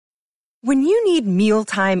When you need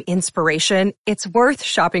mealtime inspiration, it's worth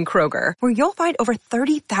shopping Kroger, where you'll find over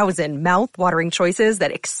 30,000 mouth-watering choices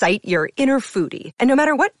that excite your inner foodie. And no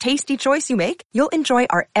matter what tasty choice you make, you'll enjoy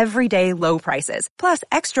our everyday low prices, plus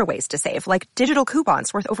extra ways to save, like digital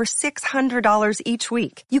coupons worth over $600 each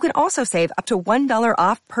week. You can also save up to $1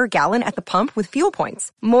 off per gallon at the pump with fuel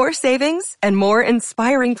points. More savings and more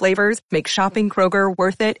inspiring flavors make shopping Kroger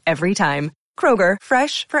worth it every time. Kroger,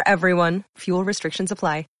 fresh for everyone. Fuel restrictions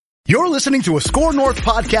apply. You're listening to a Score North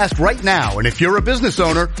podcast right now, and if you're a business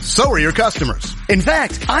owner, so are your customers. In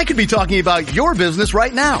fact, I could be talking about your business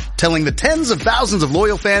right now, telling the tens of thousands of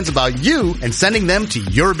loyal fans about you and sending them to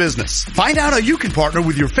your business. Find out how you can partner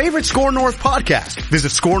with your favorite Score North podcast.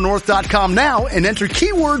 Visit scorenorth.com now and enter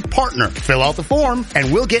keyword partner. Fill out the form,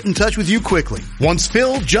 and we'll get in touch with you quickly. Once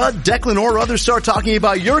Phil, Judd, Declan, or others start talking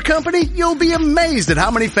about your company, you'll be amazed at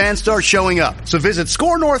how many fans start showing up. So visit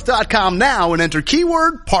scorenorth.com now and enter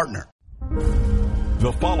keyword partner.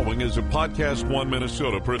 The following is a Podcast One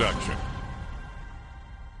Minnesota production.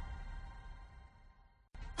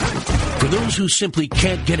 For those who simply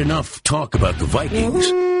can't get enough talk about the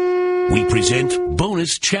Vikings, we present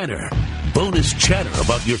Bonus Chatter. Bonus chatter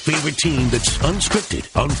about your favorite team that's unscripted,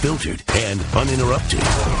 unfiltered, and uninterrupted.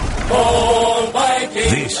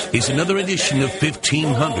 This is another edition of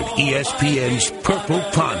 1500 ESPN's Purple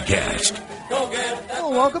Podcast.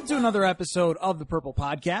 Well, welcome to another episode of the Purple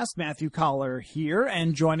Podcast. Matthew Collar here,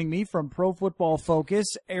 and joining me from Pro Football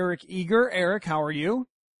Focus, Eric Eager. Eric, how are you?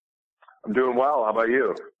 I'm doing well. How about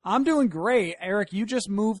you? I'm doing great. Eric, you just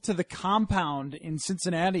moved to the compound in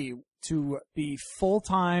Cincinnati to be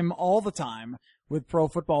full-time all the time with Pro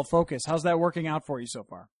Football Focus. How's that working out for you so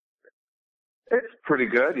far? It's pretty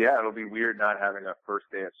good. Yeah, it'll be weird not having a first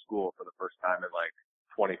day of school for the first time in like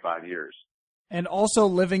 25 years. And also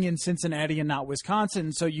living in Cincinnati and not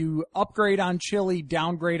Wisconsin, so you upgrade on chili,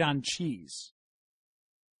 downgrade on cheese.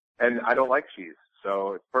 And I don't like cheese,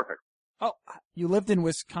 so it's perfect. Oh, you lived in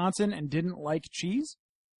Wisconsin and didn't like cheese?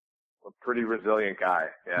 I'm a pretty resilient guy,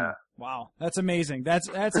 yeah. Wow, that's amazing. That's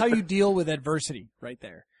how you deal with adversity right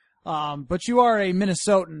there. But you are a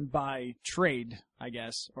Minnesotan by trade, I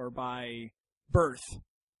guess, or by birth,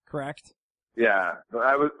 correct? Yeah,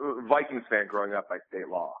 I was a Vikings fan growing up by state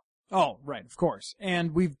law. Oh, right, of course.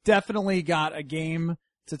 And we've definitely got a game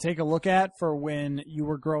to take a look at for when you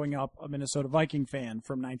were growing up a Minnesota Viking fan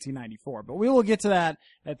from 1994. But we will get to that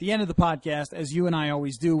at the end of the podcast, as you and I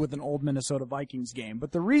always do with an old Minnesota Vikings game.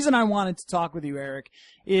 But the reason I wanted to talk with you, Eric,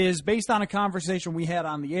 is based on a conversation we had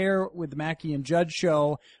on the air with the Mackey and Judd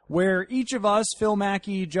show, where each of us, Phil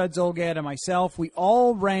Mackey, Judd Zolgad, and myself, we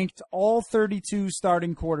all ranked all 32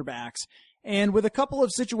 starting quarterbacks. And with a couple of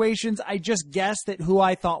situations, I just guessed at who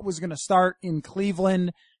I thought was going to start in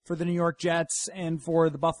Cleveland for the New York Jets and for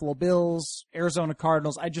the Buffalo Bills, Arizona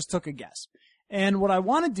Cardinals. I just took a guess. And what I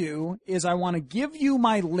want to do is I want to give you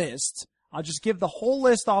my list. I'll just give the whole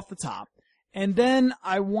list off the top. And then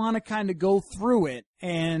I want to kind of go through it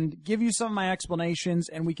and give you some of my explanations,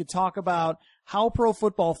 and we could talk about how Pro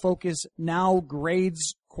Football Focus now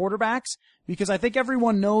grades quarterbacks, because I think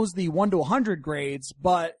everyone knows the 1 to 100 grades,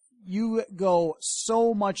 but you go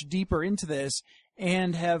so much deeper into this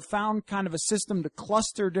and have found kind of a system to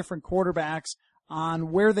cluster different quarterbacks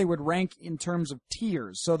on where they would rank in terms of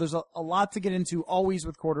tiers. So there's a lot to get into always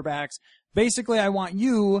with quarterbacks. Basically, I want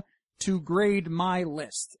you to grade my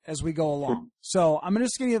list as we go along. So I'm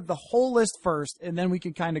just going to give the whole list first, and then we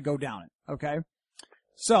can kind of go down it, okay?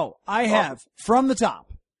 So I have, from the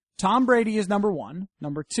top, Tom Brady is number 1.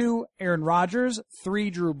 Number 2, Aaron Rodgers.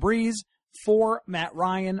 3, Drew Brees. 4, Matt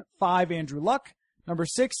Ryan. 5, Andrew Luck. Number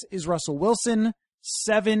 6 is Russell Wilson.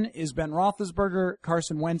 7 is Ben Roethlisberger.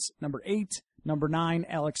 Carson Wentz, number 8. Number 9,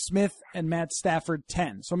 Alex Smith. And Matt Stafford,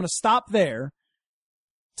 10. So I'm going to stop there.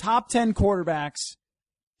 Top 10 quarterbacks.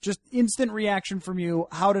 Just instant reaction from you.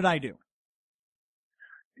 How did I do?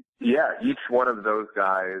 Yeah, each one of those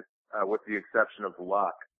guys, with the exception of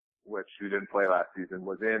Luck, which who didn't play last season,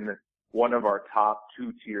 was in one of our top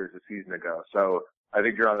 2 tiers a season ago. So I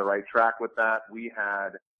think you're on the right track with that. We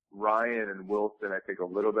had Ryan and Wilson, I think, a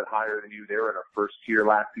little bit higher than you. They were in our first tier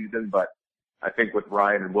last season, but I think with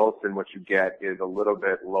Ryan and Wilson, what you get is a little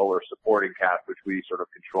bit lower supporting cast, which we sort of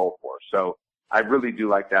control for. So I really do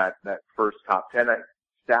like that first top 10.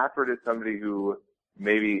 Stafford is somebody who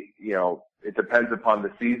maybe, it depends upon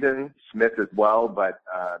the season. Smith as well, but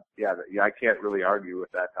yeah, I can't really argue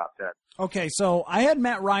with that top 10. Okay, so I had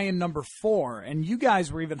Matt Ryan number 4, and you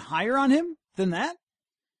guys were even higher on him than that?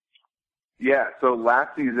 Yeah, so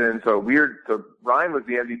last season, so Ryan was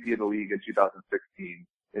the MVP of the league in 2016.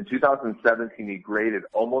 In 2017, he graded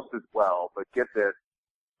almost as well, but get this,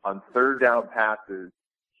 on third down passes,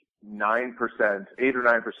 8 or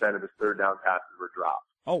 9% of his third down passes were dropped.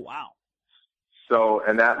 Oh, wow. So,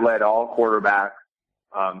 and that led all quarterbacks.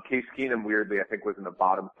 Case Keenum, weirdly, I think was in the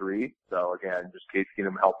bottom 3. So again, just Case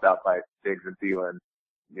Keenum helped out by Diggs and Thielen,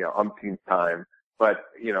 umpteenth time. But,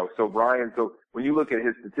 so Ryan, so when you look at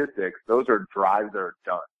his statistics, those are drives that are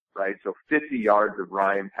done, right? So 50 yards of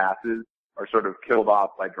Ryan passes are sort of killed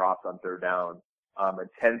off by drops on third down, and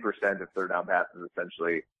 10% of third down passes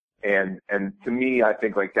essentially. And to me, I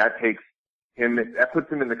think like that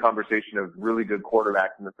puts him in the conversation of really good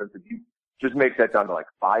quarterbacks in the sense that you just makes that down to like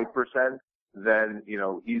 5%. Then,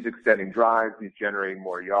 he's extending drives, he's generating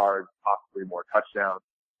more yards, possibly more touchdowns,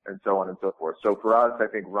 and so on and so forth. So for us, I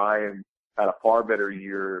think Ryan had a far better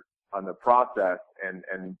year on the process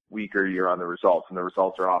and weaker year on the results. And the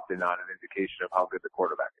results are often not an indication of how good the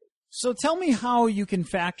quarterback is. So tell me how you can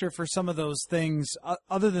factor for some of those things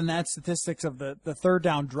other than that statistics of the third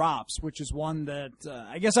down drops, which is one that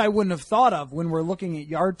I guess I wouldn't have thought of when we're looking at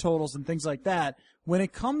yard totals and things like that. When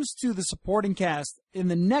it comes to the supporting cast, in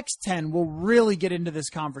the next 10, we'll really get into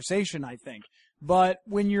this conversation, I think. But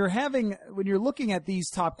when you're looking at these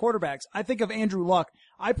top quarterbacks, I think of Andrew Luck.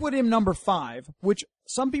 I put him number 5, which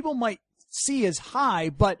some people might see as high,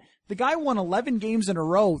 but the guy won 11 games in a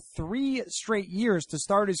row, 3 straight years to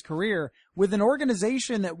start his career with an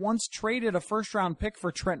organization that once traded a first-round pick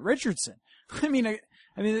for Trent Richardson. I mean,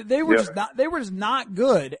 they were just not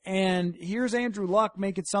good. And here's Andrew Luck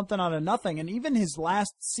making something out of nothing. And even his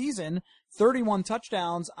last season, 31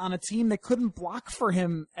 touchdowns on a team that couldn't block for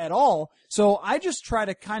him at all. So I just try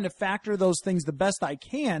to kind of factor those things the best I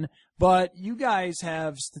can. But you guys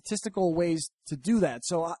have statistical ways to do that.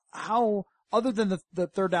 So how, other than the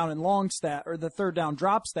third down and long stat or the third down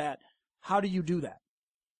drop stat, how do you do that?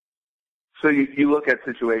 So you look at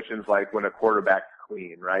situations like when a quarterback's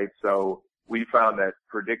clean, right? So we found that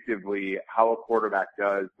predictively how a quarterback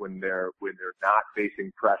does when they're not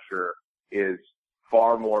facing pressure is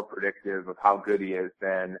far more predictive of how good he is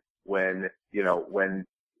than when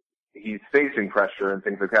he's facing pressure and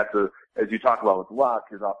things like that. So as you talk about with Luck,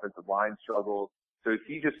 his offensive line struggles. So if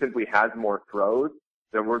he just simply has more throws,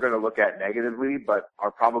 then we're going to look at negatively, but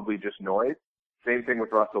are probably just noise. Same thing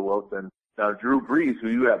with Russell Wilson. Now, Drew Brees, who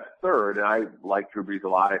you have third, and I like Drew Brees a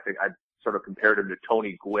lot. I think I sort of compared him to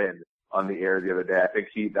Tony Gwynn on the air the other day. I think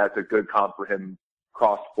that's a good comp for him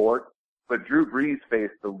cross sport. But Drew Brees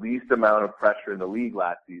faced the least amount of pressure in the league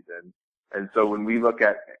last season. And so when we look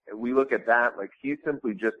at that, like he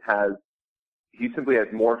simply has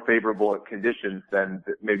more favorable conditions than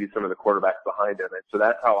maybe some of the quarterbacks behind him. And so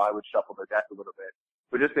that's how I would shuffle the deck a little bit.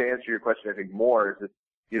 But just to answer your question, I think more is just,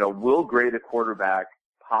 we'll grade a quarterback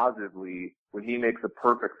positively when he makes a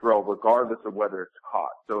perfect throw, regardless of whether it's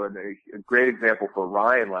caught. So a great example for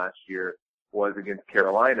Ryan last year was against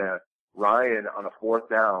Carolina. Ryan on a fourth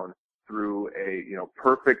down threw a,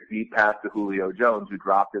 perfect deep pass to Julio Jones, who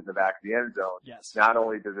dropped it in the back of the end zone. Yes. Not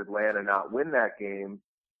only does Atlanta not win that game,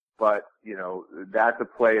 but, that's a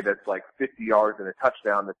play that's like 50 yards and a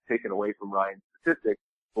touchdown that's taken away from Ryan's statistics.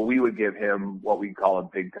 But we would give him what we call a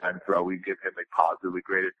big time throw. We'd give him a positively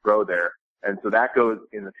graded throw there. And so that goes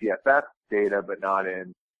in the PFF data, but not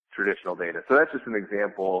in traditional data. So that's just an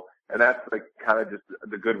example. And that's like kind of just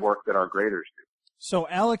the good work that our graders do. So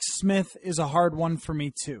Alex Smith is a hard one for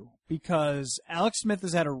me too, because Alex Smith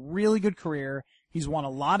has had a really good career. He's won a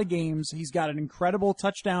lot of games. He's got an incredible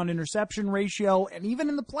touchdown interception ratio. And even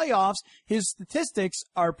in the playoffs, his statistics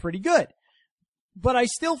are pretty good. But I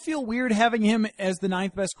still feel weird having him as the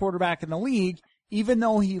 9th best quarterback in the league, even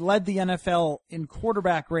though he led the NFL in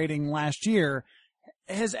quarterback rating last year.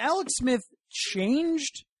 Has Alex Smith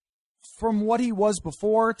changed from what he was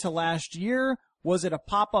before to last year? Was it a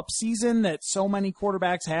pop-up season that so many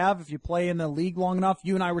quarterbacks have if you play in the league long enough?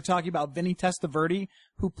 You and I were talking about Vinny Testaverde,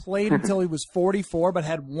 who played until he was 44 but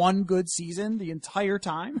had one good season the entire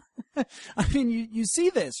time. I mean, you see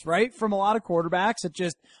this, right, from a lot of quarterbacks. It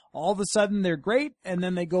just all of a sudden they're great, and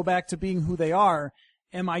then they go back to being who they are.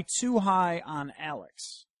 Am I too high on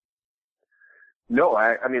Alex? No,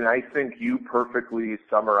 I think you perfectly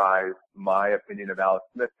summarized my opinion of Alex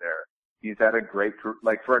Smith there. He's had a great,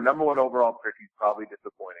 for a number one overall pick, he's probably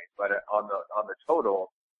disappointing. But on the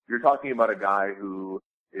total, you're talking about a guy who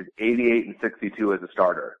is 88 and 62 as a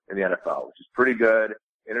starter in the NFL, which is pretty good.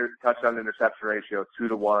 Touchdown interception ratio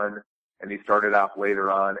 2-1, and he started off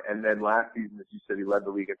later on. And then last season, as you said, he led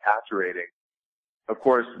the league in passer rating. Of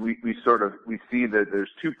course, we see that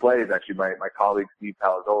there's 2 plays. Actually, my colleague Steve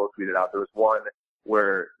Palazzolo tweeted out. There was one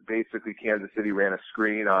where basically Kansas City ran a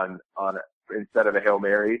screen on instead of a Hail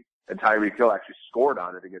Mary, and Tyreek Hill actually scored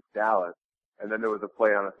on it against Dallas. And then there was a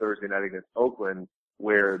play on a Thursday night against Oakland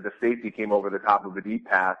where the safety came over the top of a deep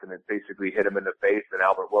pass and it basically hit him in the face, and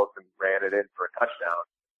Albert Wilson ran it in for a touchdown.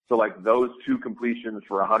 So like those two completions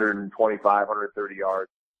for 125, 130 yards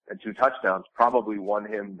and 2 touchdowns probably won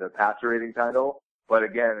him the passer rating title. But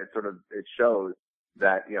again, it shows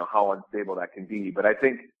that, how unstable that can be. But I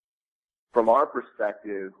think from our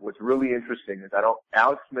perspective, what's really interesting is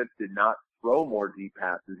Alex Smith did not throw more deep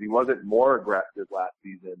passes. He wasn't more aggressive last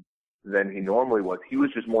season than he normally was. He was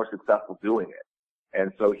just more successful doing it.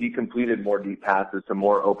 And so he completed more deep passes to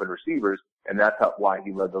more open receivers, and that's why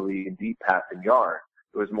he led the league in deep passing yards.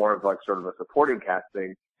 It was more of like sort of a supporting cast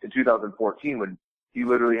thing in 2014 when he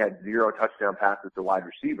literally had 0 touchdown passes to wide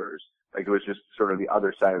receivers. Like it was just sort of the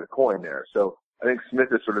other side of the coin there. So I think Smith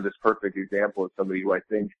is sort of this perfect example of somebody who I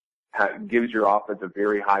think gives your offense a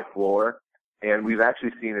very high floor, and we've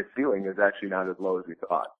actually seen his ceiling is actually not as low as we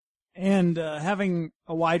thought. And having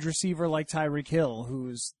a wide receiver like Tyreek Hill,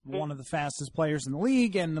 who's one of the fastest players in the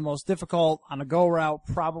league and the most difficult on a go route,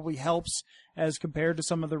 probably helps as compared to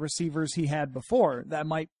some of the receivers he had before. That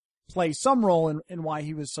might play some role in why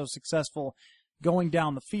he was so successful going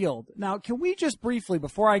down the field. Now, can we just briefly,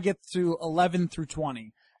 before I get to 11 through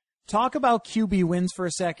 20, talk about QB wins for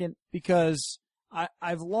a second? Because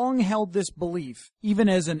I've long held this belief, even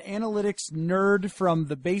as an analytics nerd from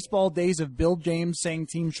the baseball days of Bill James saying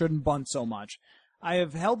teams shouldn't bunt so much. I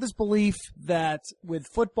have held this belief that with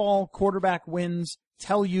football, quarterback wins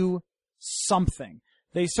tell you something.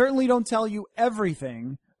 They certainly don't tell you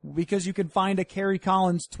everything, because you can find a Kerry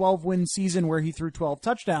Collins 12-win season where he threw 12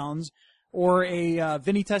 touchdowns, or a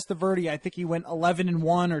Vinny Testaverde, I think he went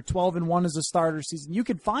 11-1 or 12-1 as a starter season. You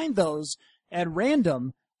can find those at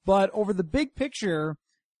random. But over the big picture,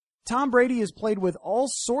 Tom Brady has played with all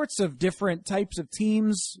sorts of different types of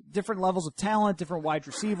teams, different levels of talent, different wide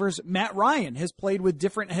receivers. Matt Ryan has played with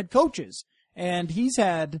different head coaches, and he's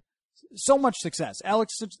had so much success.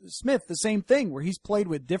 Alex Smith, the same thing, where he's played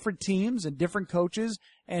with different teams and different coaches,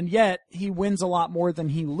 and yet he wins a lot more than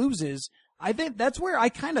he loses. I think that's where I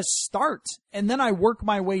kind of start, and then I work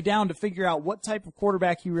my way down to figure out what type of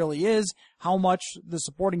quarterback he really is, how much the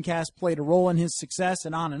supporting cast played a role in his success,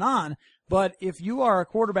 and on and on. But if you are a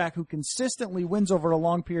quarterback who consistently wins over a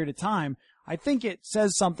long period of time, I think it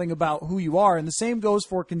says something about who you are, and the same goes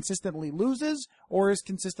for consistently loses or is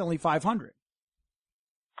consistently 500.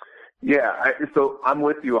 Yeah, so I'm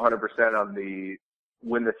with you 100% on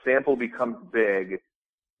when the sample becomes big,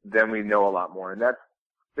 then we know a lot more, and that's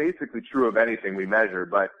basically true of anything we measure.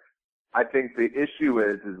 But I think the issue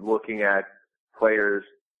is looking at players,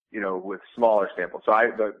 with smaller samples. So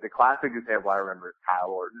the classic example I remember is Kyle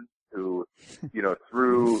Orton, who,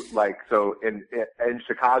 threw in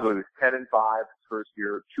Chicago, he was 10-5 his first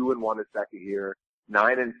year, 2-1 his second year,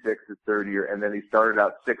 9-6 his third year, and then he started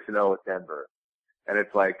out 6-0 at Denver. And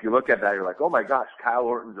it's like, you look at that, you're like, oh my gosh, Kyle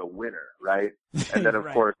Orton's a winner, right? And then of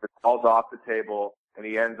Right. course it falls off the table, and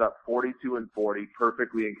he ends up 42-40,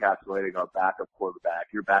 perfectly encapsulating our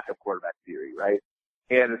your backup quarterback theory, right?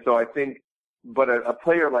 And so I think, but a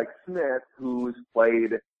player like Smith, who's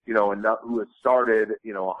played, who has started,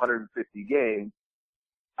 150 games,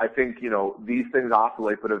 I think, these things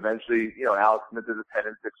oscillate, but eventually, Alex Smith is a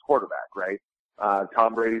 10-6 quarterback, right?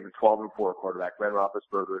 Tom Brady's a 12-4 quarterback. Ben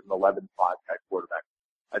Roethlisberger is an 11-5 type quarterback.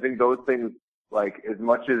 I think those things, like, as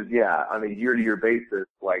much as, on a year-to-year basis,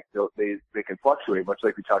 like, they can fluctuate, much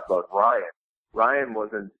like we talked about Ryan. Ryan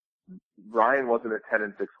wasn't a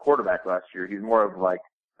 10-6 quarterback last year. He's more of like,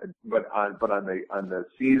 but on the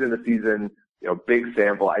season, big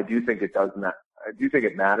sample, I do think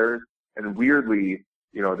it matters. And weirdly,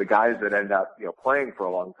 the guys that end up, playing for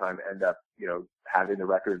a long time end up, having the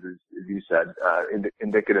records, as you said,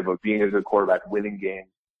 indicative of being a good quarterback, winning games.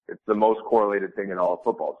 It's the most correlated thing in all of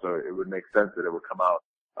football, so it would make sense that it would come out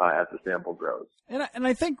as the sample grows. And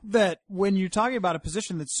I think that when you're talking about a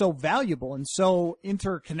position that's so valuable and so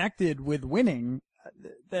interconnected with winning,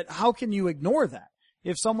 that how can you ignore that?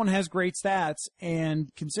 If someone has great stats and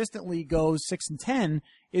consistently goes 6-10,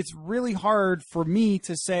 it's really hard for me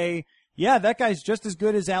to say, yeah, that guy's just as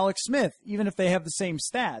good as Alex Smith, even if they have the same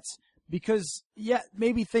stats. Because,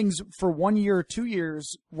 maybe things for 1 year or 2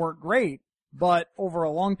 years weren't great, but over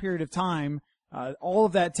a long period of time, all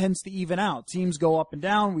of that tends to even out. Teams go up and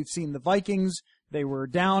down. We've seen the Vikings. They were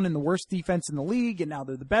down in the worst defense in the league, and now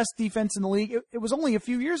they're the best defense in the league. It was only a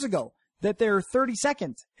few years ago that they're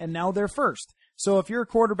 32nd, and now they're first. So if you're a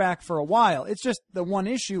quarterback for a while, it's just the one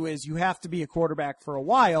issue is you have to be a quarterback for a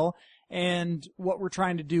while, and what we're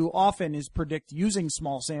trying to do often is predict using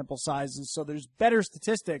small sample sizes, so there's better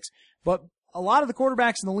statistics. But a lot of the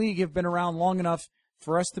quarterbacks in the league have been around long enough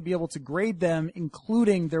for us to be able to grade them,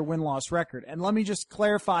 including their win-loss record. And let me just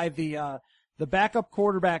clarify the the backup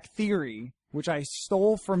quarterback theory, which I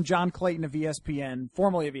stole from John Clayton of ESPN,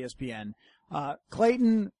 formerly of ESPN.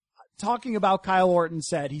 Clayton, talking about Kyle Orton,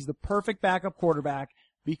 said he's the perfect backup quarterback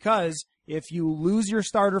because if you lose your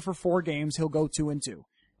starter for 4 games, he'll go 2-2.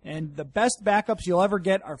 And the best backups you'll ever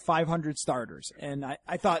get are 500 starters. And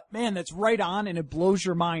I thought, man, that's right on, and it blows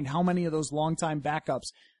your mind how many of those longtime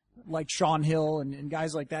backups, like Sean Hill and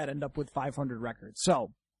guys like that, end up with 500 records.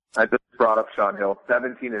 So I just brought up Sean Hill,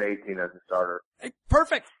 17 and 18 as a starter.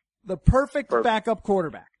 Perfect. The perfect backup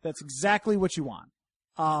quarterback. That's exactly what you want.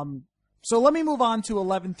 So let me move on to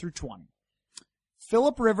 11 through 20.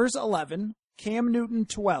 Phillip Rivers, 11. Cam Newton,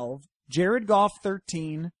 12. Jared Goff,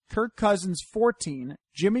 13. Kirk Cousins, 14.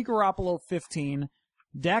 Jimmy Garoppolo, 15.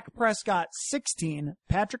 Dak Prescott, 16.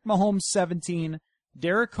 Patrick Mahomes, 17.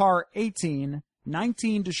 Derek Carr, 18.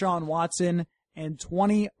 19, Deshaun Watson. And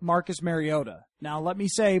 20, Marcus Mariota. Now, let me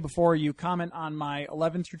say, before you comment on my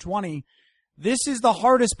 11 through 20, this is the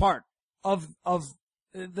hardest part of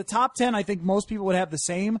the top 10. I think most people would have the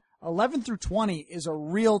same. 11 through 20 is a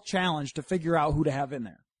real challenge to figure out who to have in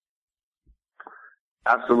there.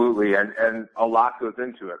 Absolutely. And a lot goes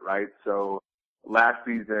into it, right? So last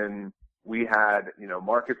season we had,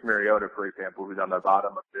 Marcus Mariota, for example, who's on the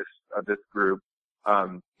bottom of this group.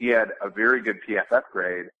 He had a very good PFF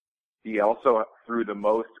grade. He also threw the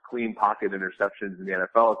most clean pocket interceptions in the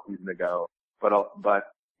NFL a season ago, but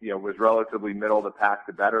was relatively middle of the pack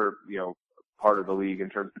to better, part of the league in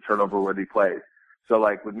terms of turnover worthy plays. So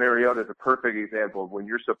like with Mariota, it's a perfect example of when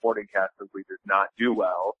your supporting cast simply does not do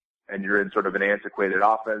well and you're in sort of an antiquated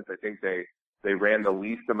offense. I think they ran the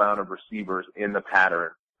least amount of receivers in the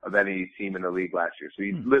pattern of any team in the league last year. So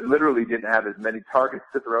he literally didn't have as many targets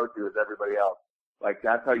to throw to as everybody else. Like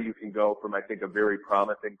that's how you can go from, I think, a very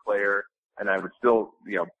promising player, and I would still,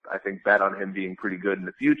 I think bet on him being pretty good in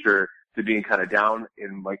the future, to being kind of down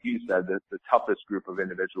in, like you said, the toughest group of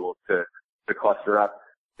individuals to cluster up.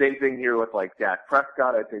 Same thing here with like Dak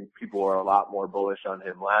Prescott. I think people are a lot more bullish on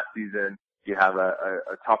him last season. You have a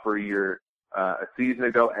tougher year a season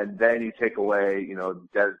ago, and then you take away,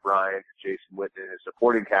 Dez Bryant, Jason Witten, his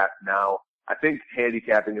supporting cast. Now, I think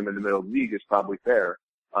handicapping him in the middle of the league is probably fair.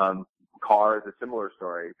 Carr is a similar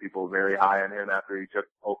story. People very high on him after he took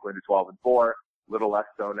Oakland to 12-4, little less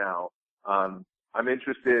so now. I'm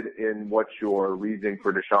interested in what your reasoning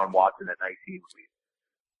for Deshaun Watson at 19 would be.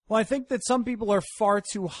 Well, I think that some people are far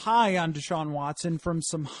too high on Deshaun Watson from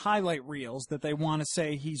some highlight reels that they want to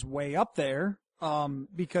say he's way up there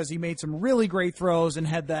because he made some really great throws and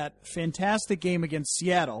had that fantastic game against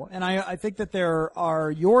Seattle. And I think that there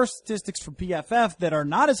are your statistics from PFF that are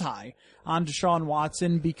not as high on Deshaun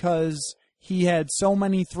Watson because he had so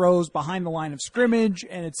many throws behind the line of scrimmage,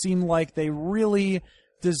 and it seemed like they really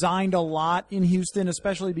designed a lot in Houston,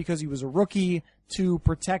 especially because he was a rookie, to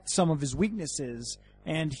protect some of his weaknesses.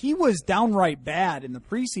 And he was downright bad in the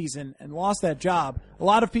preseason and lost that job. A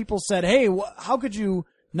lot of people said, hey, how could you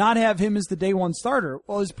not have him as the day one starter?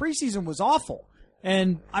 Well, his preseason was awful.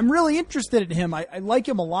 And I'm really interested in him. I like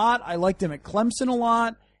him a lot. I liked him at Clemson a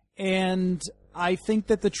lot. And I think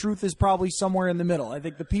that the truth is probably somewhere in the middle. I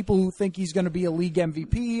think the people who think he's going to be a league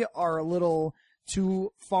MVP are a little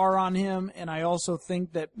too far on him. And I also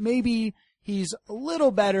think that maybe he's a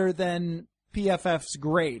little better than PFF's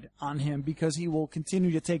grade on him because he will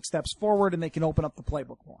continue to take steps forward and they can open up the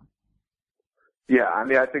playbook more. Yeah, I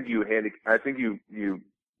mean, I think you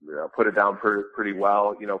put it down pretty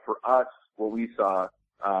well. For us, what we saw,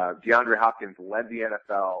 DeAndre Hopkins led the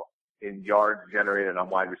NFL in yards generated on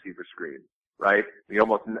wide receiver screens, right?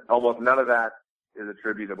 Almost none of that is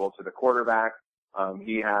attributable to the quarterback.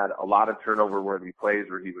 He had a lot of turnover-worthy plays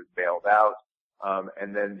where he was bailed out.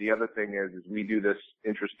 And then the other thing is we do this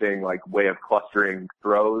interesting way of clustering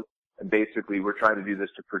throws, and basically we're trying to do this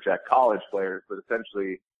to project college players, but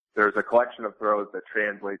essentially there's a collection of throws that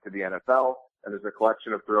translate to the NFL, and there's a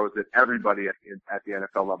collection of throws that everybody at the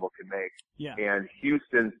NFL level can make. Yeah. And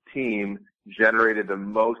Houston's team generated the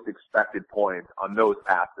most expected points on those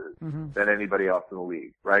passes than anybody else in the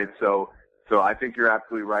league, right? So I think you're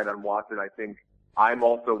absolutely right on Watson. I think I'm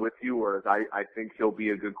also with you, whereas I think he'll be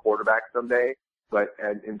a good quarterback someday. But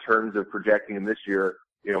in terms of projecting him this year,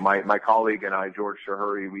 my colleague and I, George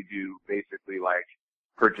Shahuri, we do basically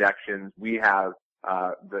projections. We have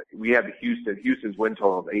Houston's win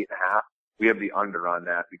total of 8.5. We have the under on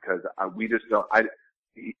that because we just don't.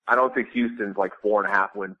 I don't think Houston's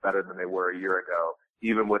 4.5 wins better than they were a year ago,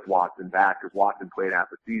 even with Watson back, because Watson played half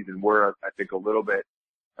a season. We're, I think, a little bit.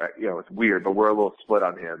 It's weird, but we're a little split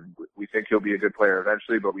on him. We think he'll be a good player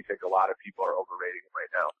eventually, but we think a lot of people are overrating him right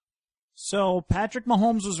now. So Patrick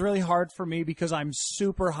Mahomes was really hard for me because I'm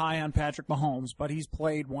super high on Patrick Mahomes, but he's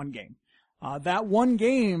played one game. That one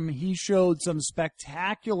game, he showed some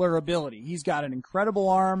spectacular ability. He's got an incredible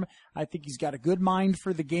arm. I think he's got a good mind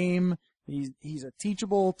for the game. He's a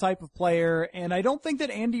teachable type of player, and I don't think that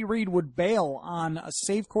Andy Reid would bail on a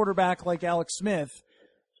safe quarterback like Alex Smith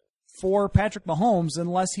for Patrick Mahomes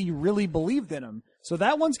unless he really believed in him. So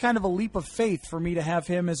that one's kind of a leap of faith for me to have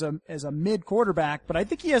him as a mid quarterback, but I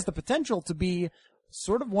think he has the potential to be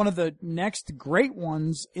sort of one of the next great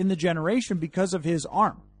ones in the generation because of his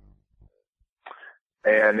arm.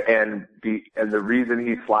 And the reason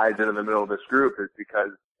he slides into the middle of this group is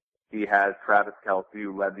because he has Travis Kelce,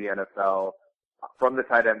 who led the NFL from the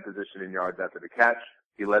tight end position in yards after the catch.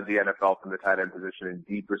 He led the NFL from the tight end position in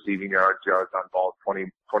deep receiving yards on balls 20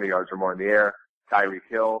 yards or more in the air. Tyreek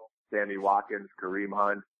Hill, Sammy Watkins, Kareem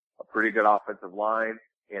Hunt, a pretty good offensive line,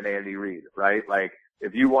 and Andy Reid, right? Like,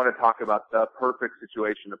 if you want to talk about the perfect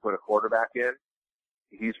situation to put a quarterback in,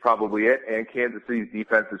 he's probably it. And Kansas City's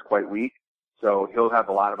defense is quite weak, so he'll have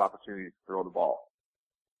a lot of opportunities to throw the ball.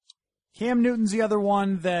 Cam Newton's the other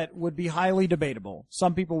one that would be highly debatable.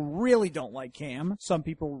 Some people really don't like Cam. Some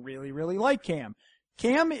people really, really like Cam.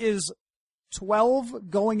 Cam is 12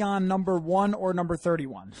 going on number 1 or number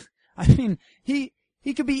 31. I mean, he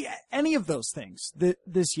could be any of those things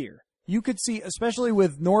this year. You could see, especially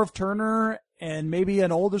with Norv Turner and maybe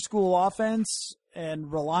an older school offense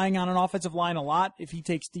and relying on an offensive line a lot, if he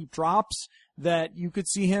takes deep drops, that you could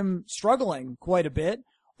see him struggling quite a bit.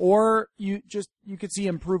 Or you could see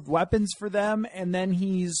improved weapons for them, and then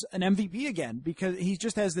he's an MVP again because he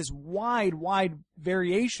just has this wide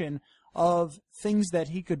variation of things that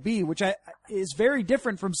he could be, which is very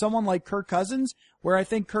different from someone like Kirk Cousins, where I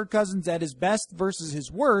think Kirk Cousins at his best versus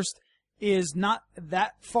his worst is not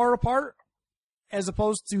that far apart, as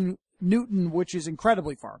opposed to Newton, which is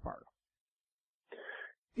incredibly far apart.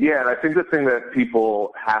 Yeah, and I think the thing that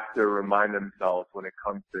people have to remind themselves when it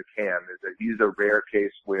comes to Cam is that he's a rare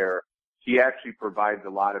case where he actually provides a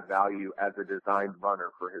lot of value as a designed runner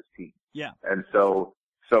for his team. Yeah. And so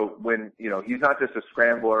when, he's not just a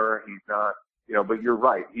scrambler, he's not, but you're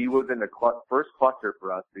right. He was in the first cluster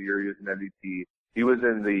for us the year he was an MVP. He was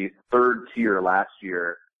in the third tier last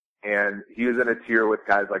year, and he was in a tier with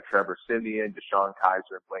guys like Trevor Siemian, DeShone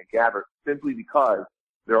Kizer, and Blaine Gabbert, simply because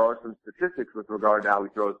there are some statistics with regard to how he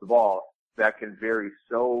throws the ball that can vary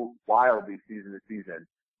so wildly season to season.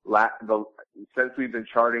 Since we've been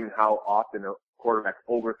charting how often a quarterback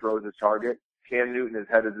overthrows his target, Cam Newton is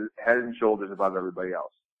head and shoulders above everybody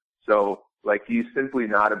else. So, he's simply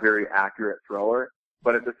not a very accurate thrower,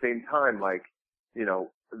 but at the same time,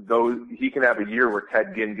 he can have a year where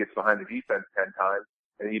Ted Ginn gets behind the defense 10 times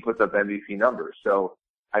and he puts up MVP numbers. So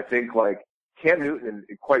I think, Cam Newton,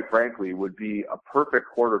 quite frankly, would be a perfect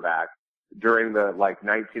quarterback during the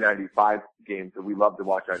 1995 games that we love to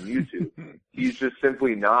watch on YouTube. He's just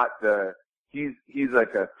simply not he's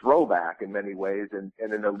like a throwback in many ways. And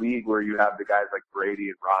in a league where you have the guys like Brady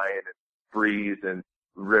and Ryan and Breeze and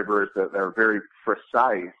Rivers that are very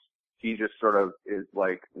precise, he just sort of is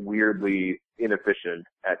weirdly inefficient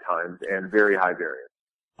at times and very high variance.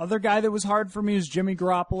 Other guy that was hard for me is Jimmy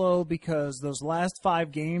Garoppolo because those last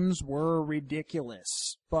 5 games were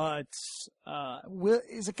ridiculous. But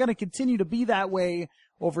is it going to continue to be that way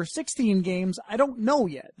over 16 games? I don't know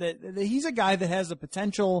yet. That he's a guy that has the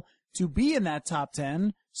potential to be in that top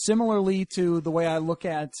 10, similarly to the way I look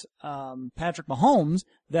at Patrick Mahomes,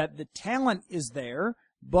 that the talent is there,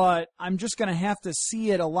 but I'm just going to have to see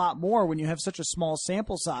it a lot more when you have such a small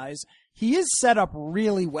sample size. He is set up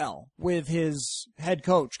really well with his head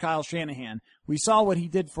coach, Kyle Shanahan. We saw what he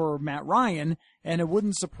did for Matt Ryan, and it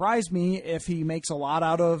wouldn't surprise me if he makes a lot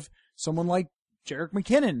out of someone like Jerick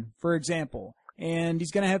McKinnon, for example. And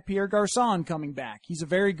he's going to have Pierre Garçon coming back. He's a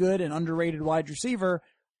very good and underrated wide receiver.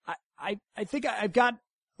 I think I've got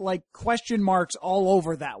question marks all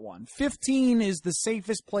over that one. 15 is the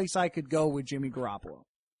safest place I could go with Jimmy Garoppolo.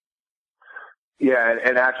 Yeah,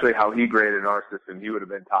 and actually how he graded in our system, he would have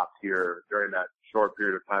been top tier during that short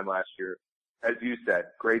period of time last year. As you said,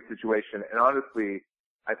 great situation. And honestly,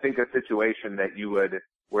 I think a situation that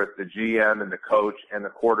where it's the GM and the coach and the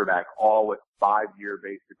quarterback all with 5-year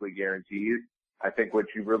basically guarantees, I think what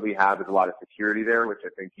you really have is a lot of security there, which I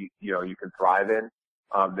think you can thrive in.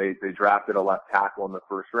 They drafted a left tackle in the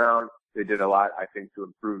first round. They did a lot, I think, to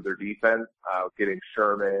improve their defense, getting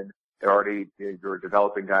Sherman. They were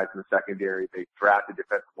developing guys in the secondary. They drafted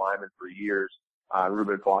defensive linemen for years.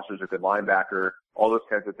 Reuben Foster's a good linebacker, all those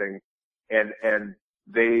kinds of things. And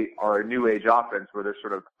they are a new age offense where they're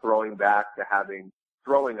sort of throwing back to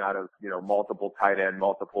throwing out of, multiple tight end,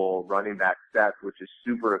 multiple running back sets, which is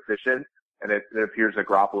super efficient. And it appears that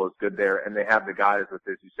Garoppolo is good there. And they have the guys with,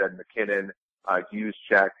 as you said, McKinnon,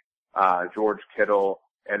 Juszczyk, George Kittle,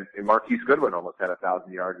 and Marquise Goodwin almost had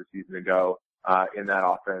 1,000 yards a season ago, in that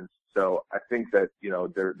offense. So I think that,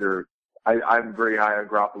 I'm very high on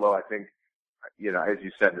Garoppolo. I think, as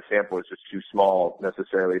you said, the sample is just too small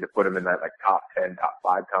necessarily to put him in that top 10, top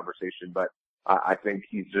 5 conversation. But I think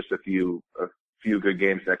he's just a few good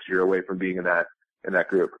games next year away from being in that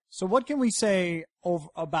group. So what can we say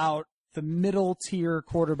about the middle tier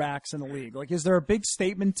quarterbacks in the league? Is there a big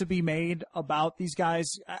statement to be made about these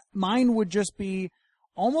guys? Mine would just be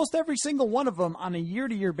almost every single one of them on a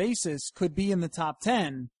year-to-year basis could be in the top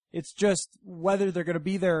 10. It's just whether they're going to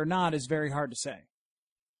be there or not is very hard to say.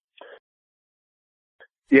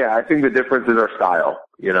 Yeah, I think the difference is our style,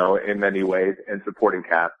 in many ways, and supporting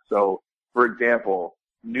cast. So, for example,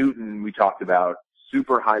 Newton, we talked about,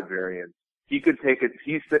 super high variance. He could take it.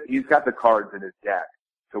 He's got the cards in his deck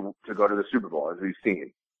to go to the Super Bowl, as we've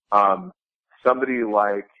seen. Somebody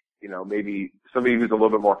like, maybe somebody who's a little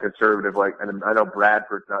bit more conservative, and I know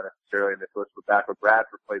Bradford's not necessarily in this list, but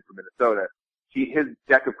Bradford played for Minnesota. His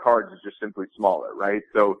deck of cards is just simply smaller, right?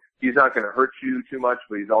 So he's not going to hurt you too much,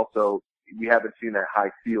 but we haven't seen that high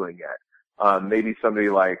ceiling yet. Maybe somebody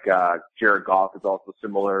like Jared Goff is also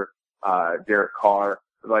similar. Derek Carr.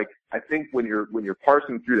 I think when you're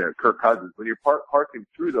parsing through that, Kirk Cousins, when you're parsing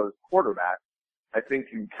through those quarterbacks, I think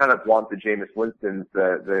you kind of want the Jameis Winstons,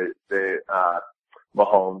 the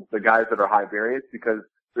Mahomes, the guys that are high variance, because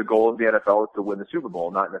the goal of the NFL is to win the Super Bowl,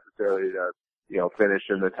 not necessarily to, finish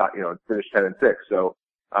in the top, finish 10-6. So,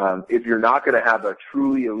 if you're not going to have a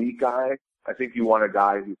truly elite guy, I think you want a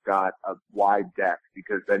guy who's got a wide deck,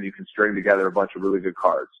 because then you can string together a bunch of really good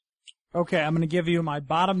cards. Okay, I'm going to give you my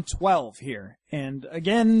bottom 12 here. And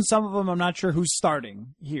again, some of them I'm not sure who's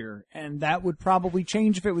starting here. And that would probably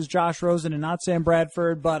change if it was Josh Rosen and not Sam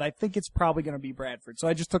Bradford, but I think it's probably going to be Bradford. So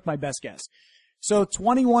I just took my best guess. So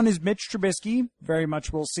 21 is Mitch Trubisky. Very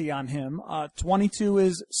much we'll see on him. 22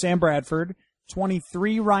 is Sam Bradford.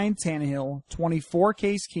 23, Ryan Tannehill. 24,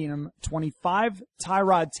 Case Keenum. 25,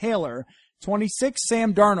 Tyrod Taylor. 26,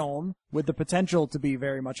 Sam Darnold, with the potential to be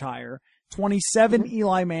very much higher. 27,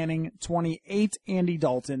 Eli Manning. 28, Andy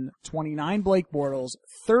Dalton. 29, Blake Bortles.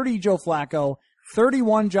 30, Joe Flacco.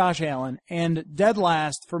 31, Josh Allen. And dead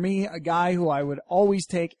last, for me, a guy who I would always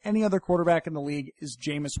take any other quarterback in the league is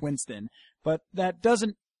Jameis Winston. But that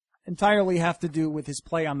doesn't entirely have to do with his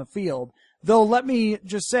play on the field. Though let me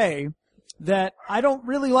just say that I don't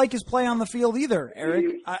really like his play on the field either,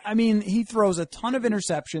 Eric. I mean, he throws a ton of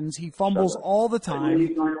interceptions. He fumbles all the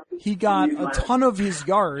time. He got a ton of his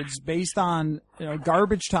yards based on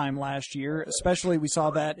garbage time last year, especially we saw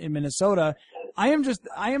that in Minnesota. I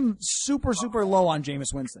am super, super low on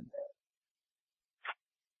Jameis Winston.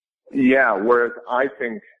 Yeah, whereas I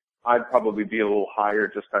think I'd probably be a little higher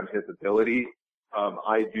just on his ability.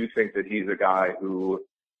 I do think that he's a guy who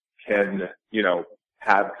can,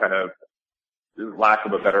 have kind of, lack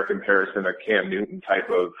of a better comparison, a Cam Newton type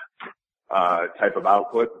of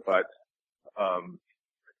output. But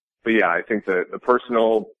yeah, I think the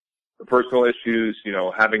personal issues,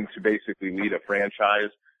 having to basically lead a franchise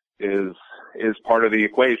is part of the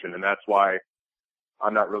equation. And that's why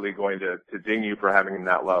I'm not really going to ding you for having him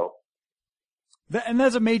that low. And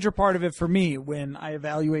that's a major part of it for me when I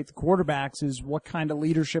evaluate the quarterbacks is what kind of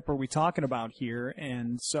leadership are we talking about here.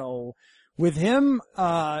 And so with him,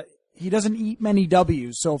 he doesn't eat many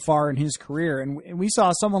W's so far in his career. And we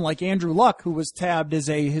saw someone like Andrew Luck, who was tabbed as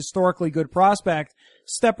a historically good prospect,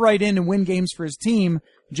 step right in and win games for his team.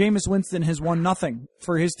 Jameis Winston has won nothing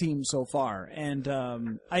for his team so far. And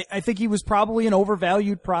I think he was probably an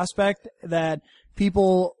overvalued prospect that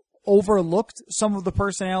people overlooked some of the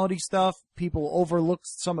personality stuff. People overlooked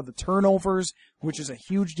some of the turnovers, which is a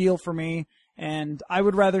huge deal for me. And I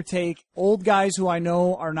would rather take old guys who I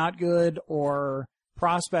know are not good or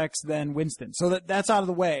prospects than Winston. So that's out of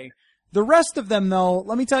the way. The rest of them, though,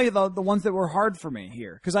 let me tell you the ones that were hard for me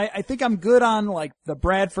here. Because I think I'm good on like the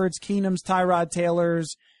Bradfords, Keenums, Tyrod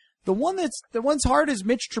Taylors. The one's hard is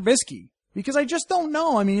Mitch Trubisky. Because I just don't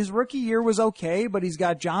know. I mean, his rookie year was okay, but he's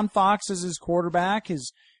got John Fox as his quarterback.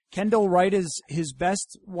 His Kendall Wright is his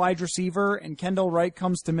best wide receiver, and Kendall Wright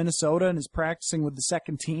comes to Minnesota and is practicing with the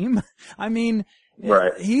second team. I mean,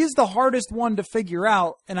 right. He's the hardest one to figure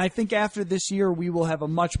out, and I think after this year we will have a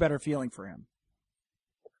much better feeling for him.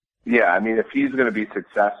 Yeah, I mean, if he's going to be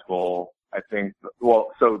successful, I think,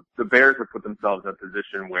 so the Bears have put themselves in a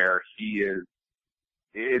position where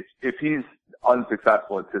if he's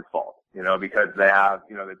unsuccessful, it's his fault, because they have,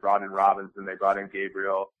 they brought in Robinson, they brought in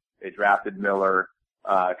Gabriel, they drafted Miller,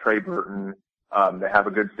 Trey Burton. They have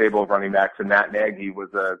a good stable of running backs, and Matt Nagy was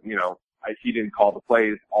he didn't call the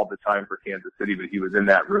plays all the time for Kansas City, but he was in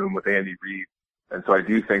that room with Andy Reid And so I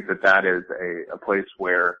do think that is a place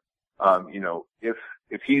where,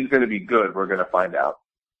 if he's going to be good, we're going to find out.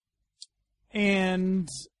 And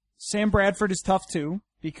Sam Bradford is tough too,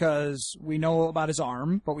 because we know about his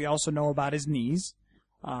arm, but we also know about his knees.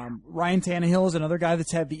 Ryan Tannehill is another guy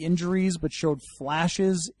that's had the injuries, but showed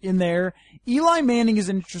flashes in there. Eli Manning is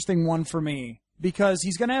an interesting one for me, because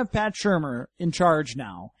he's going to have Pat Shurmur in charge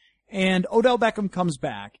now, and Odell Beckham comes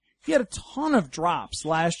back. He had a ton of drops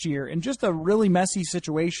last year in just a really messy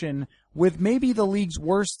situation with maybe the league's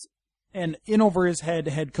worst and in-over-his-head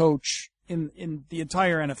head coach in the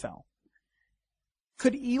entire NFL.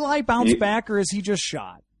 Could Eli bounce back, or is he just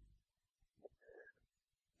shot?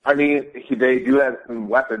 I mean, they do have some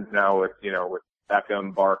weapons now with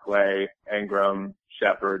Beckham, Barkley, Ingram,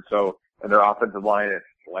 Shepard. So, and their offensive line is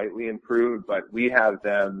slightly improved, but we have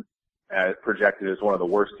them projected as one of the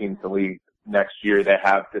worst teams in the league next year. They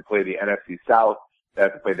have to play the NFC South. They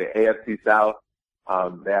have to play the AFC South.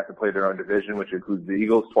 They have to play their own division, which includes the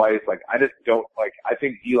Eagles twice. I think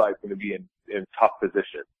Eli's going to be in tough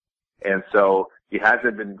position. And so he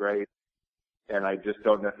hasn't been great. And I just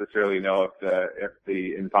don't necessarily know if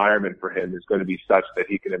the environment for him is going to be such that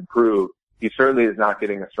he can improve. He certainly is not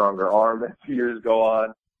getting a stronger arm as years go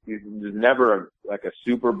on. He's never a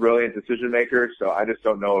super brilliant decision maker. So I just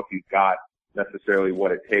don't know if he's got necessarily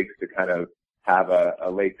what it takes to kind of have a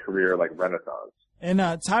late career renaissance. And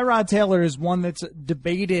Tyrod Taylor is one that's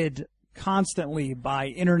debated constantly by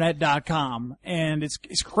Internet.com, and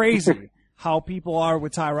it's crazy how people are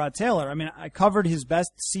with Tyrod Taylor. I mean, I covered his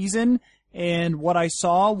best season, and what I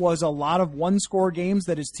saw was a lot of one-score games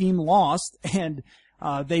that his team lost, and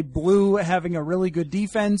they blew having a really good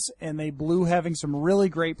defense, and they blew having some really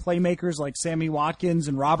great playmakers like Sammy Watkins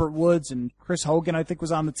and Robert Woods, and Chris Hogan, I think,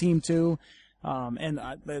 was on the team too. And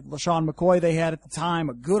LaShawn McCoy they had at the time,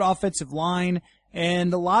 a good offensive line.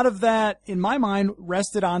 And a lot of that, in my mind,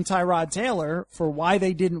 rested on Tyrod Taylor for why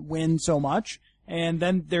they didn't win so much. And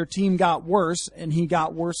then their team got worse, and he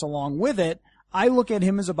got worse along with it. I look at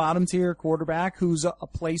him as a bottom-tier quarterback who's a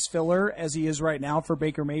place filler, as he is right now for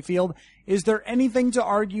Baker Mayfield. Is there anything to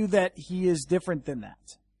argue that he is different than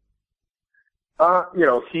that?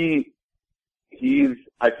 He's,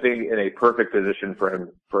 I think, in a perfect position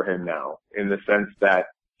for him now, in the sense that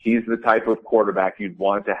he's the type of quarterback you'd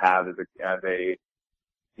want to have as a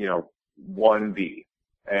 1B.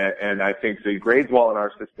 And I think so he grades well in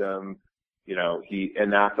our system.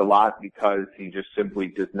 And that's a lot because he just simply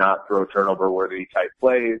does not throw turnover-worthy type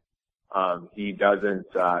plays. He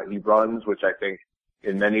runs, which I think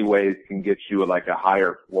in many ways can get you a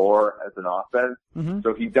higher floor as an offense. Mm-hmm.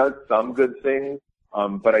 So he does some good things.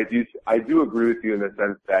 But I do agree with you in the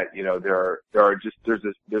sense that,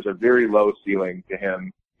 there's a very low ceiling to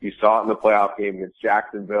him. You saw it in the playoff game against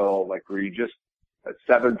Jacksonville, where at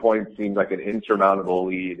 7 points seemed like an insurmountable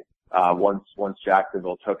lead, once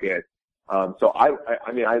Jacksonville took it. So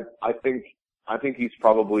I think he's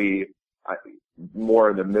probably more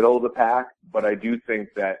in the middle of the pack, but I do think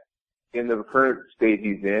that in the current state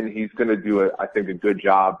he's in, he's going to do a good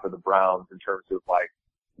job for the Browns in terms of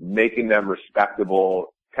making them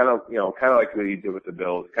respectable, kind of like what he did with the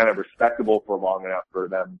Bills, kind of respectable for long enough for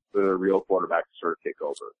the real quarterback to sort of take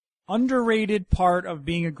over. Underrated part of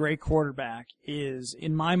being a great quarterback is,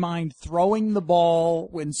 in my mind, throwing the ball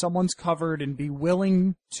when someone's covered and be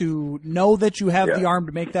willing to know that you have the arm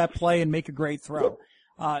to make that play and make a great throw.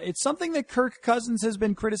 It's something that Kirk Cousins has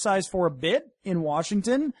been criticized for a bit in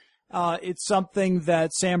Washington. It's something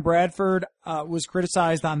that Sam Bradford was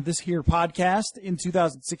criticized on this here podcast in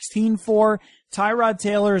 2016 for. Tyrod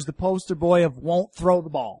Taylor is the poster boy of won't throw the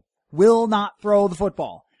ball, will not throw the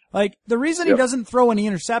football. The reason he doesn't throw any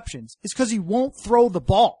interceptions is because he won't throw the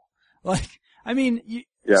ball.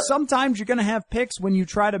 Sometimes you're going to have picks when you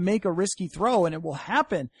try to make a risky throw, and it will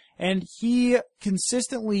happen. And he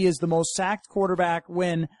consistently is the most sacked quarterback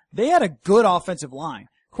when they had a good offensive line.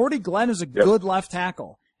 Cordy Glenn is a good left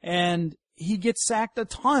tackle, and he gets sacked a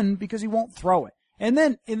ton because he won't throw it. And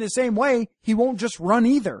then in the same way, he won't just run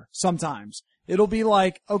either sometimes. It'll be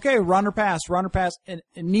okay, run or pass, and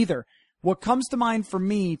neither. What comes to mind for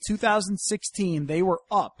me, 2016, they were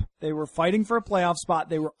up. They were fighting for a playoff spot.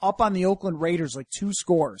 They were up on the Oakland Raiders 2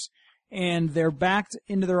 scores. And they're backed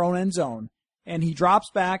into their own end zone. And he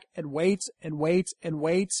drops back and waits and waits and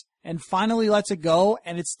waits and finally lets it go.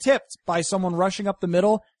 And it's tipped by someone rushing up the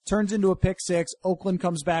middle, turns into a pick six. Oakland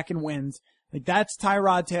comes back and wins. That's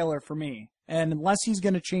Tyrod Taylor for me. And unless he's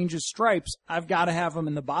going to change his stripes, I've got to have him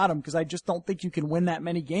in the bottom because I just don't think you can win that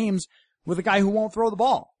many games with a guy who won't throw the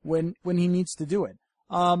ball when he needs to do it.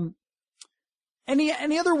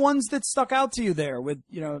 Any other ones that stuck out to you there with,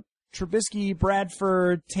 Trubisky,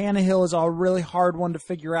 Bradford, Tannehill is a really hard one to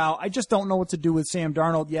figure out. I just don't know what to do with Sam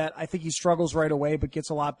Darnold yet. I think he struggles right away, but gets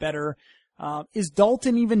a lot better. Is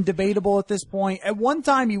Dalton even debatable at this point? At one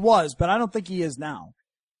time he was, but I don't think he is now.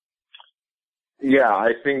 Yeah,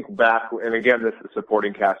 I think back, and again, this is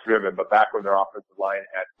supporting cast driven, but back when their offensive line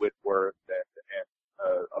had Whitworth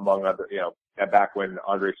and among other, back when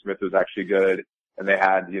Andre Smith was actually good, and they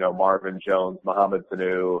had, Marvin Jones, Mohamed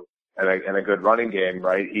Sanu, and a good running game,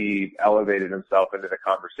 right? He elevated himself into the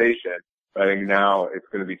conversation. But I think now it's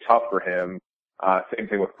going to be tough for him. Same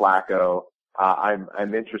thing with Flacco.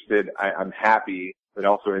 I'm interested. I'm happy, but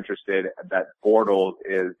also interested that Bortles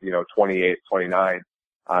is, 28, 29,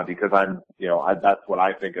 because that's what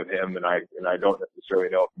I think of him. And I don't necessarily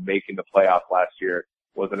know if making the playoffs last year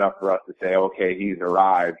was enough for us to say, okay, he's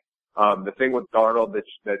arrived. The thing with Darnold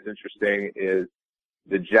that's interesting is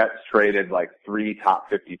the Jets traded like 3 top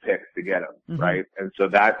 50 picks to get him, right? And so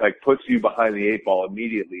that puts you behind the 8 ball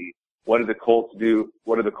immediately. What did the Colts do?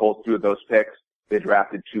 What did the Colts do with those picks? They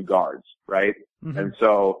drafted 2 guards, right? And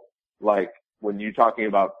so when you're talking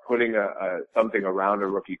about putting something around a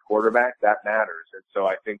rookie quarterback, that matters. And so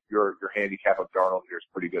I think your handicap of Darnold here is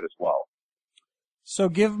pretty good as well. So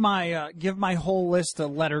give my whole list a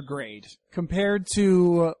letter grade compared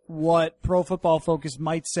to what Pro Football Focus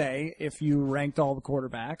might say if you ranked all the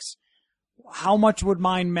quarterbacks. How much would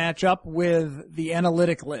mine match up with the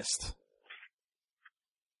analytic list?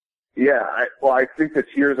 Yeah, I think the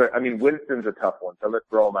tiers Winston's a tough one, so let's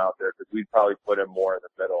throw him out there because we'd probably put him more in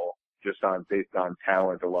the middle just based on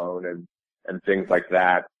talent alone and things like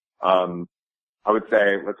that. I would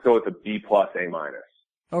say let's go with a B+,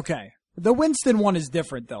 A-. Okay. The Winston one is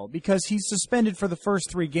different, though, because he's suspended for the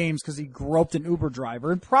first 3 games because he groped an Uber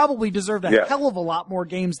driver and probably deserved a hell of a lot more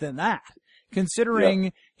games than that.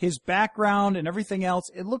 Considering his background and everything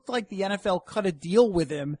else, it looked like the NFL cut a deal with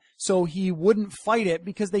him so he wouldn't fight it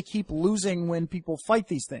because they keep losing when people fight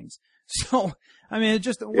these things. So, it's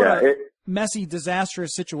just a messy,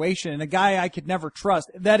 disastrous situation. And a guy I could never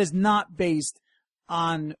trust. That is not based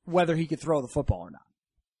on whether he could throw the football or not.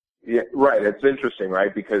 Yeah, right. It's interesting,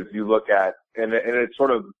 right? Because you look at, and it's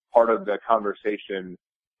sort of part of the conversation,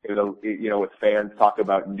 with fans talk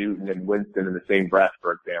about Newton and Winston in the same breath,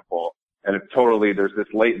 for example. And there's this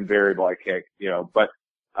latent variable I can't, but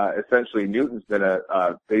essentially Newton's been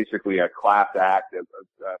basically a class act, a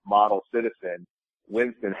model citizen.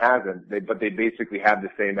 Winston hasn't, but they basically have the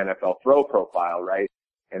same NFL throw profile, right?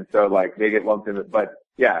 And so they get lumped in, but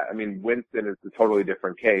yeah, Winston is a totally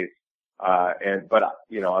different case.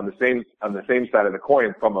 On the same side of the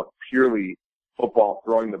coin, from a purely football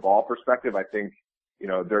throwing the ball perspective, I think,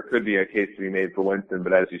 there could be a case to be made for Winston,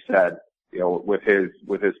 but as you said, with his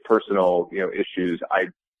personal, issues,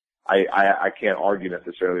 I can't argue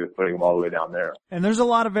necessarily with putting him all the way down there. And there's a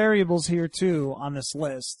lot of variables here too on this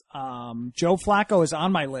list. Joe Flacco is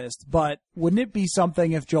on my list, but wouldn't it be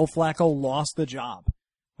something if Joe Flacco lost the job?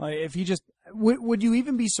 If he just, would you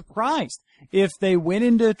even be surprised if they went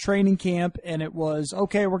into training camp and it was,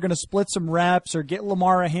 okay, we're going to split some reps or get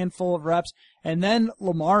Lamar a handful of reps, and then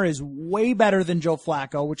Lamar is way better than Joe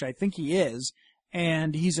Flacco, which I think he is,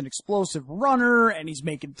 and he's an explosive runner and he's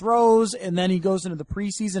making throws, and then he goes into the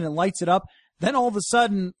preseason and lights it up, then all of a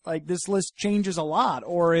sudden, this list changes a lot.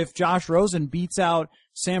 Or if Josh Rosen beats out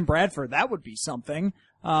Sam Bradford, that would be something.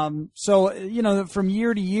 So, from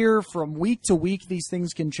year to year, from week to week, these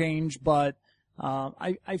things can change. But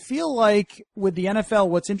I feel like with the NFL,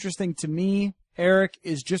 what's interesting to me, Eric,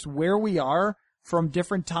 is just where we are from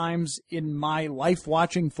different times in my life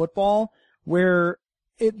watching football, where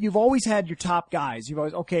you've always had your top guys. You've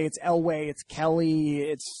always, okay, it's Elway, it's Kelly,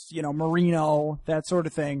 it's, Marino, that sort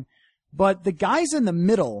of thing. But the guys in the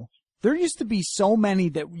middle, there used to be so many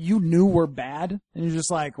that you knew were bad, and you're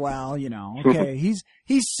just like, well, okay, he's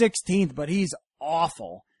 16th, but he's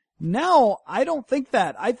awful. Now, I don't think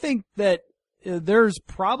that. I think that there's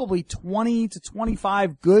probably 20 to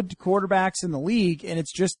 25 good quarterbacks in the league, and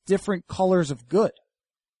it's just different colors of good.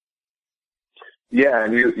 Yeah,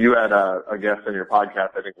 and you had a guest on your podcast,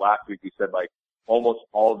 I think last week, you said almost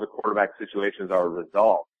all of the quarterback situations are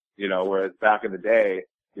resolved, whereas back in the day,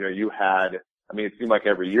 you had, it seemed like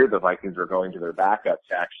every year the Vikings were going to their backup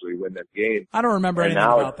to actually win that game. I don't remember anything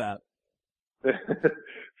about that.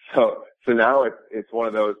 So now it's one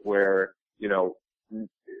of those where,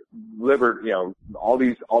 all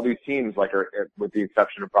these teams are, with the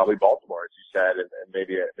exception of probably Baltimore, as you said, and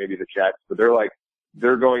maybe the Jets, but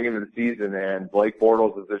they're going into the season and Blake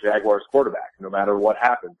Bortles is the Jaguars quarterback. No matter what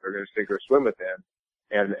happens, they're going to sink or swim with him.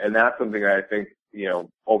 And that's something that I think,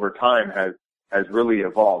 over time has really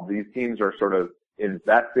evolved. These teams are sort of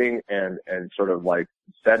investing and sort of like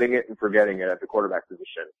setting it and forgetting it at the quarterback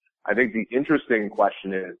position. I think the interesting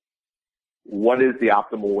question is, what is the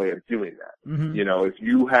optimal way of doing that? Mm-hmm. You know,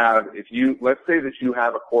 let's say that you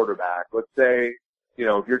have a quarterback, let's say, you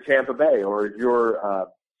know, if you're Tampa Bay or if you're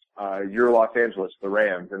Los Angeles, the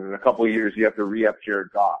Rams, and in a couple of years you have to re-up Jared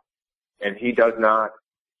Goff, and he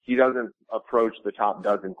doesn't approach the top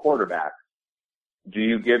dozen quarterbacks. Do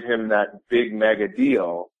you give him that big mega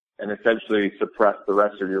deal and essentially suppress the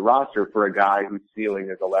rest of your roster for a guy whose ceiling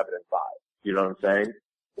is 11-5? You know what I'm saying?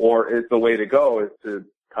 Or is the way to go is to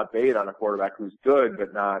cut bait on a quarterback who's good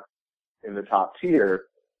but not in the top tier,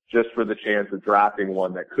 just for the chance of drafting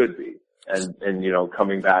one that could be, and you know,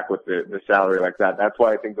 coming back with the salary like that. That's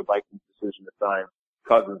why I think the Vikings' decision to sign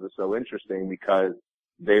Cousins is so interesting, because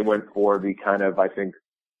they went for the kind of, I think,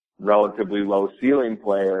 relatively low ceiling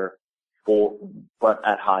player but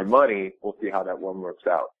at high money. We'll see how that one works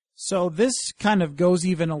out. So this kind of goes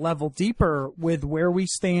even a level deeper with where we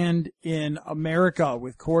stand in America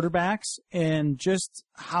with quarterbacks, and just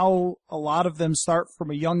how a lot of them start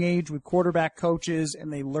from a young age with quarterback coaches,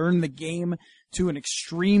 and they learn the game to an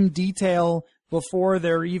extreme detail before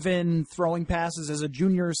they're even throwing passes as a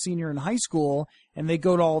junior or senior in high school, and they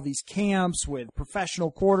go to all these camps with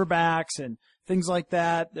professional quarterbacks and things like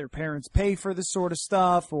that. Their parents pay for this sort of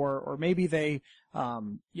stuff, or maybe they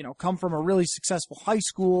come from a really successful high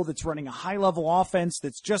school that's running a high-level offense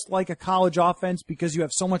that's just like a college offense, because you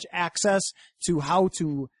have so much access to how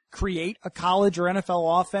to create a college or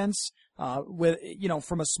NFL offense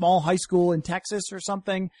from a small high school in Texas or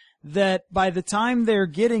something, that by the time they're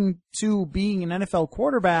getting to being an NFL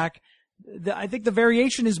quarterback, I think the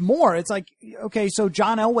variation is more. It's like, okay, so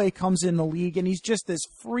John Elway comes in the league and he's just this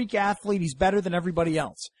freak athlete. He's better than everybody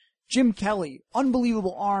else. Jim Kelly,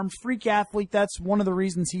 unbelievable arm, freak athlete. That's one of the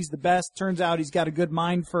reasons he's the best. Turns out he's got a good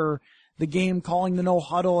mind for the game, calling the no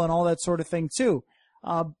huddle and all that sort of thing too.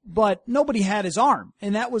 But nobody had his arm,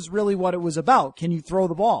 and that was really what it was about. Can you throw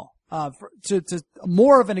the ball? To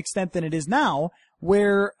more of an extent than it is now,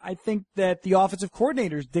 where I think that the offensive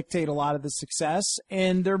coordinators dictate a lot of the success,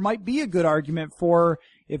 and there might be a good argument for,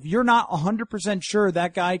 if you're not 100% sure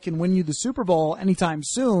that guy can win you the Super Bowl anytime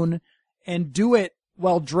soon and do it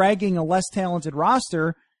while dragging a less talented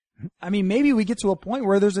roster, I mean, maybe we get to a point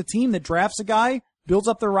where there's a team that drafts a guy, builds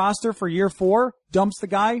up their roster for year 4, dumps the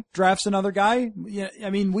guy, drafts another guy.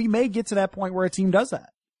 I mean, we may get to that point where a team does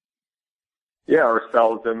that. Yeah, or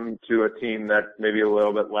sells them to a team that's maybe a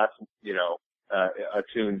little bit less,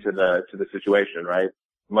 attuned to the situation, right?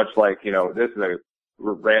 Much like, this is a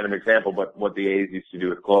random example, but what the A's used to do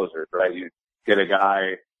with closers, right? You get a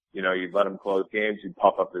guy, you'd let him close games, you'd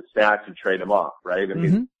pump up his stats, and trade him off, right? I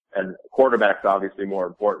mean, and quarterback's obviously more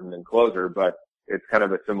important than closer, but it's kind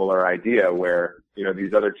of a similar idea where,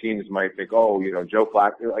 these other teams might think, Joe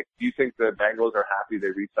Flacco, like, do you think the Bengals are happy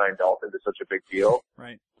they re-signed Dalton to such a big deal?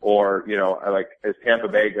 Right. Or, is Tampa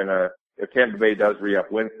Bay if Tampa Bay does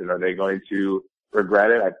re-up Winston, are they going to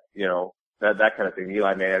regret it? That kind of thing.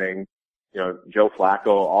 Eli Manning, Joe Flacco,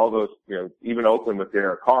 all those, even Oakland with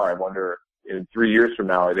Derek Carr, I wonder, in 3 years from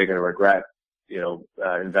now, are they going to regret,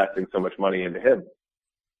 investing so much money into him?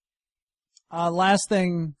 Last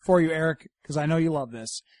thing for you, Eric, because I know you love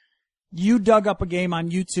this. You dug up a game on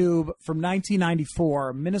YouTube from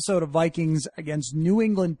 1994, Minnesota Vikings against New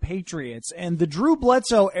England Patriots, and the Drew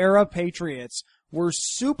Bledsoe era Patriots were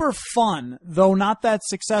super fun, though not that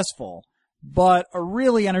successful, but a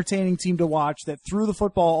really entertaining team to watch that threw the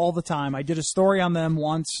football all the time. I did a story on them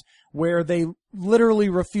once where they literally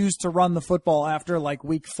refused to run the football after like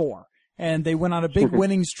week 4. And they went on a big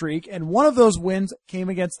winning streak, and one of those wins came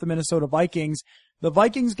against the Minnesota Vikings. The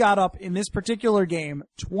Vikings got up in this particular game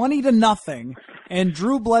 20-0, and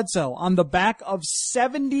Drew Bledsoe, on the back of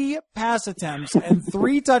 70 pass attempts and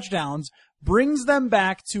 3 touchdowns, brings them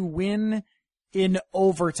back to win in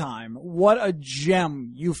overtime. What a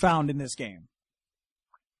gem you found in this game.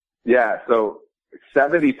 Yeah, so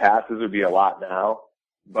 70 passes would be a lot now,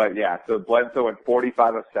 but yeah, so Bledsoe went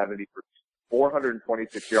 45 of 70 for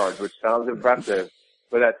 426 yards, which sounds impressive,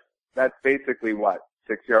 but that's basically what,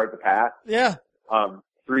 6 yards a pass? Yeah.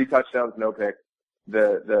 3 touchdowns, no picks.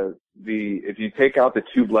 If you take out the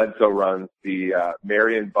 2 Bledsoe runs, the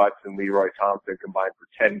Marion Butts and Leroy Thompson combined for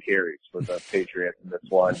 10 carries for the Patriots in this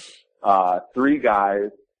one. 3 guys,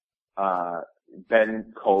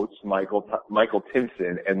 Ben Coates, Michael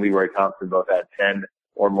Timpson, and Leroy Thompson both had 10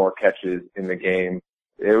 or more catches in the game.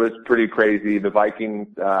 It was pretty crazy. The Vikings,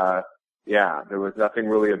 there was nothing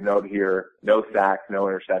really of note here. No sacks, no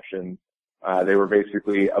interceptions. They were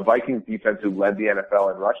basically a Vikings defense who led the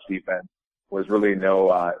NFL in rush defense, was really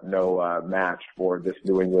no match for this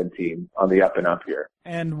New England team on the up and up here.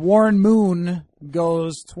 And Warren Moon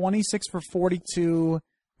goes 26 for 42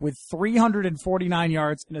 with 349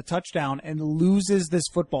 yards and a touchdown and loses this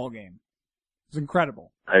football game. It's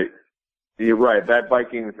incredible. You're right. That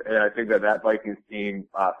Vikings, and I think that Vikings team,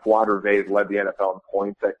 Fuad Reveiz led the NFL in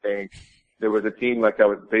points, I think. There was a team like that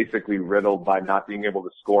was basically riddled by not being able to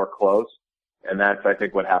score close. And that's, I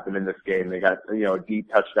think, what happened in this game. They got, a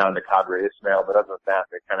deep touchdown to Qadry Ismail, but other than that,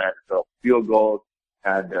 they kind of had to throw field goals,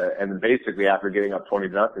 and basically after getting up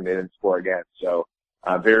 20-0, they didn't score again. So,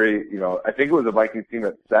 I think it was a Vikings team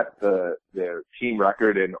that set the team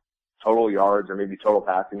record in total yards or maybe total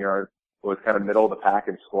passing yards. It was kind of middle of the pack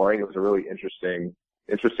in scoring. It was a really interesting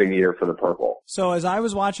year for the Purple. So as I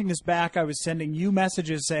was watching this back, I was sending you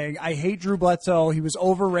messages saying, I hate Drew Bledsoe. He was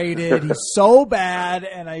overrated. He's so bad.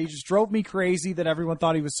 And he just drove me crazy that everyone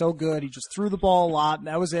thought he was so good. He just threw the ball a lot. And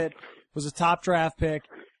that was it. It was a top draft pick.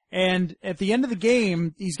 And at the end of the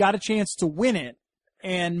game, he's got a chance to win it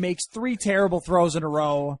and makes 3 terrible throws in a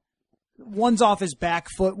row. One's off his back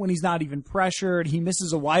foot when he's not even pressured. He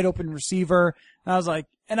misses a wide open receiver. And I was like,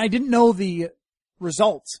 and I didn't know the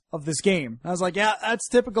results of this game. I was like, yeah, that's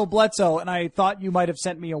typical Bledsoe. And I thought you might have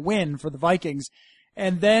sent me a win for the Vikings.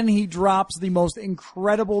 And then he drops the most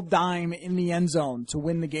incredible dime in the end zone to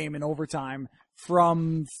win the game in overtime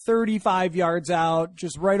from 35 yards out,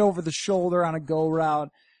 just right over the shoulder on a go route.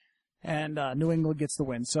 And New England gets the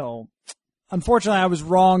win. So unfortunately, I was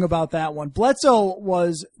wrong about that one. Bledsoe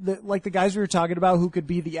was like the guys we were talking about who could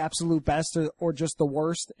be the absolute best or just the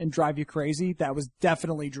worst and drive you crazy. That was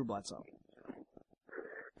definitely Drew Bledsoe.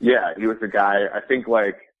 Yeah, he was the guy. I think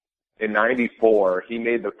like in '94, he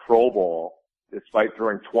made the Pro Bowl despite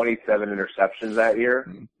throwing 27 interceptions that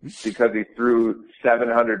year because he threw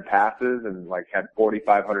 700 passes and like had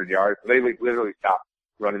 4,500 yards. So they literally stopped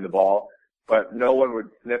running the ball. But no one would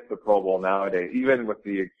sniff the Pro Bowl nowadays, even with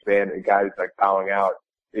the expanded guys like bowing out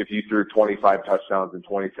if you threw 25 touchdowns and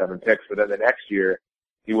 27 picks. But then the next year,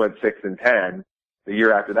 he went 6-10. The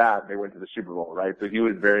year after that, they went to the Super Bowl, right? So he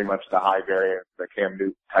was very much the high variance, the Cam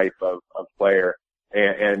Newton type of player.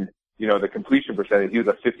 And the completion percentage, he was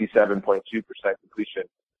a 57.2% completion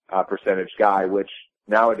percentage guy, which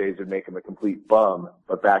nowadays would make him a complete bum.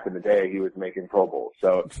 But back in the day, he was making Pro Bowls.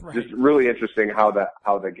 So just really interesting how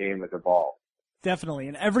the game has evolved. Definitely.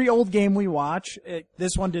 And every old game we watch,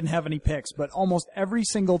 this one didn't have any picks, but almost every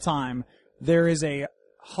single time there is a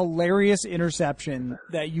hilarious interception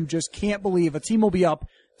that you just can't believe. A team will be up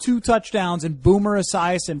 2 touchdowns and Boomer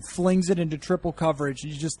Esiason flings it into triple coverage.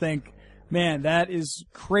 You just think, man, that is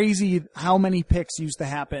crazy how many picks used to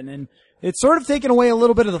happen. And it's sort of taken away a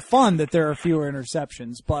little bit of the fun that there are fewer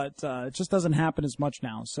interceptions, but it just doesn't happen as much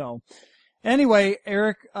now. So anyway,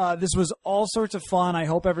 Eric, this was all sorts of fun. I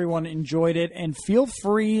hope everyone enjoyed it. And feel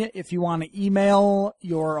free, if you want to email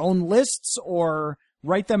your own lists or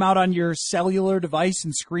write them out on your cellular device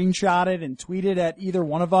and screenshot it and tweet it at either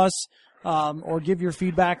one of us, or give your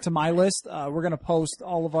feedback to my list. We're going to post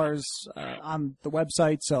all of ours on the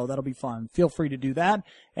website, so that'll be fun. Feel free to do that.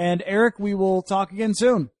 And Eric, we will talk again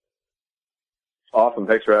soon. Awesome.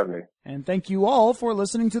 Thanks for having me. And thank you all for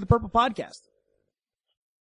listening to the Purple Podcast.